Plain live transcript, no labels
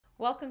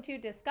Welcome to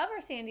Discover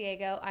San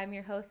Diego. I'm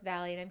your host,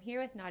 Valley, and I'm here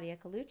with Nadia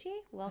Colucci.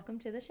 Welcome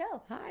to the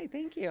show. Hi,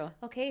 thank you.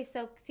 Okay,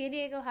 so San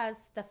Diego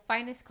has the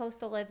finest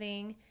coastal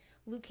living,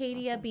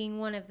 Leucadia Awesome. being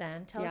one of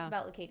them. Tell us Yeah.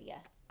 about Leucadia.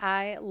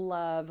 I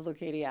love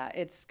Leucadia.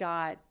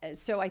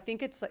 I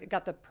think it's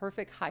got the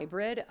perfect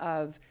hybrid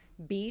of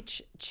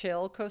beach,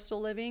 chill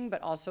coastal living,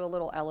 but also a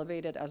little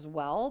elevated as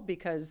well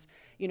because,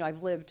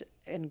 I've lived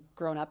and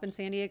grown up in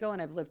San Diego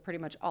and I've lived pretty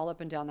much all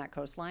up and down that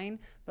coastline,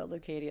 but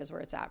Leucadia is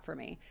where it's at for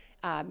me.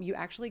 You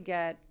actually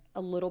get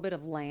a little bit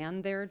of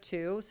land there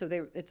too. So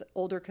it's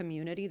older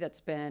community that's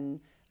been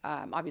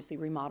obviously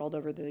remodeled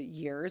over the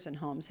years and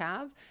homes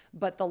have.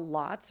 But the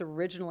lots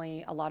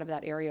originally, a lot of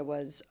that area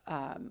was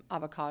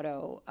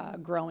avocado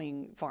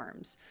growing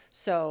farms.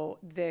 So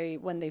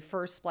when they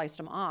first spliced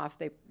them off,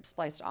 they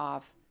spliced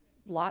off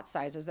lot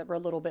sizes that were a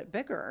little bit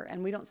bigger,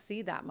 and we don't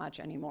see that much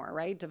anymore,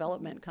 right?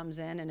 Development comes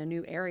in a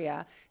new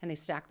area and they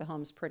stack the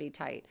homes pretty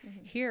tight.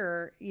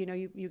 Here,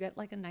 you get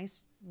like a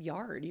nice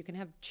yard. You can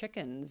have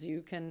chickens.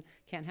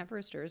 Can't have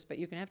roosters, but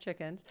you can have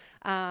chickens.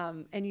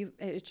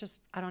 It's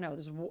just, I don't know,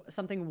 there's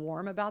something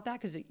warm about that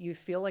because you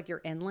feel like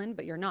you're inland,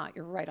 but you're not.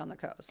 You're right on the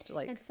coast.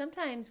 And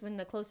sometimes when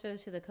the closer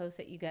to the coast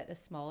that you get, the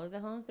smaller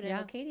the homes. But in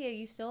Yeah. Leucadia,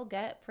 you still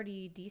get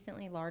pretty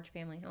decently large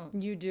family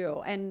homes. You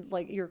do, and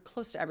like you're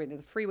close to everything.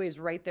 The freeway's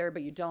right there,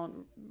 but you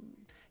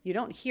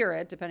don't hear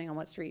it depending on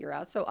what street you're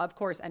at. So of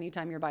course,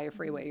 anytime you're by a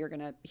freeway, you're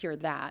gonna hear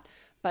that.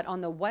 But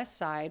on the west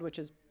side, which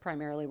is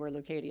primarily where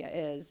Leucadia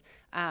is,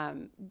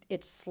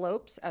 it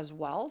slopes as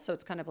well. So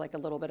it's kind of like a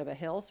little bit of a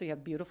hill. So you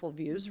have beautiful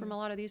views from a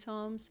lot of these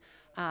homes.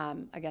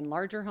 Again,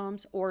 larger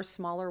homes or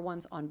smaller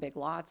ones on big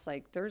lots.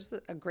 Like there's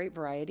a great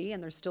variety,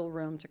 and there's still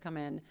room to come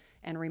in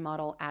and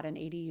remodel at an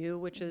ADU,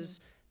 which is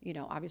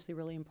obviously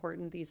really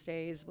important these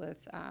days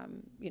with,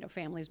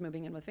 families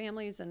moving in with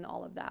families and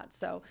all of that.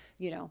 So,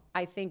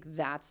 I think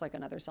that's like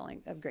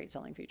a great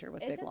selling feature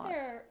with big lots.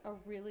 Isn't there a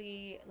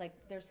really,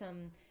 there's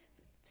some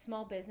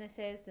small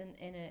businesses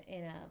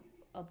in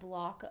a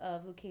block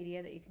of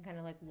Leucadia that you can kind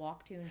of like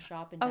walk to and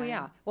shop and Oh dine?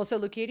 yeah. Well, so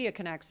Leucadia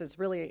Connects is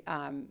really,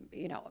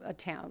 a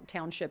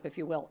township, if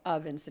you will,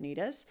 of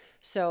Encinitas.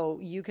 So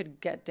you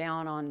could get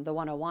down on the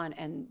 101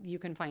 and you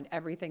can find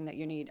everything that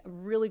you need.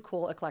 Really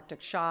cool,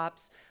 eclectic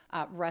shops,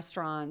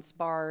 restaurants,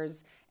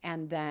 bars,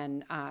 and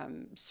then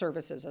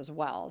services as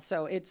well.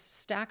 So it's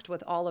stacked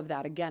with all of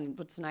that. Again,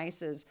 what's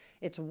nice is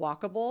it's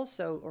walkable.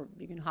 So, or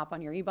you can hop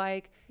on your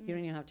e-bike. You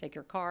don't even have to take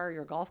your car,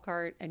 your golf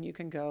cart, and you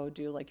can go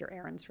do like your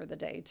errands for the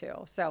day too.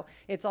 So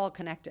it's all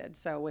connected.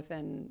 So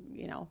within,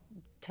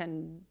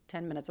 10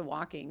 minutes of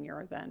walking,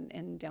 you're then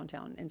in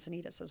downtown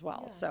Encinitas as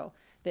well. Yeah. So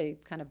they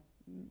kind of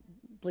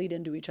bleed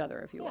into each other,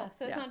 if you Yeah, will.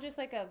 so it's not just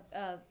like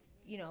a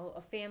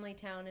family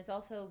town. It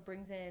also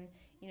brings in,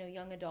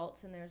 young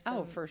adults, and there's Oh,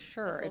 some for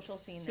sure. a It's social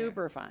scene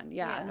super fun.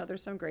 Yeah, Yeah. no,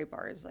 there's some great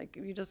bars. Like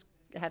you just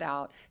head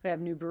out. We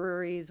have new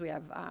breweries, we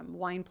have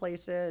wine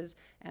places,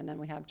 and then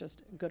we have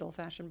just good old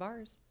fashioned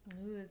bars. there.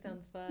 Ooh, that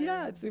sounds fun.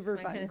 Yeah, it's super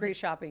my fun. kind of- Great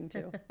shopping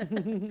too.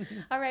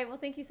 All right, well,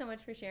 thank you so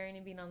much for sharing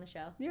and being on the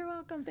show. You're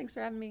welcome. Thanks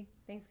for having me.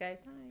 Thanks,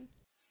 guys. Bye.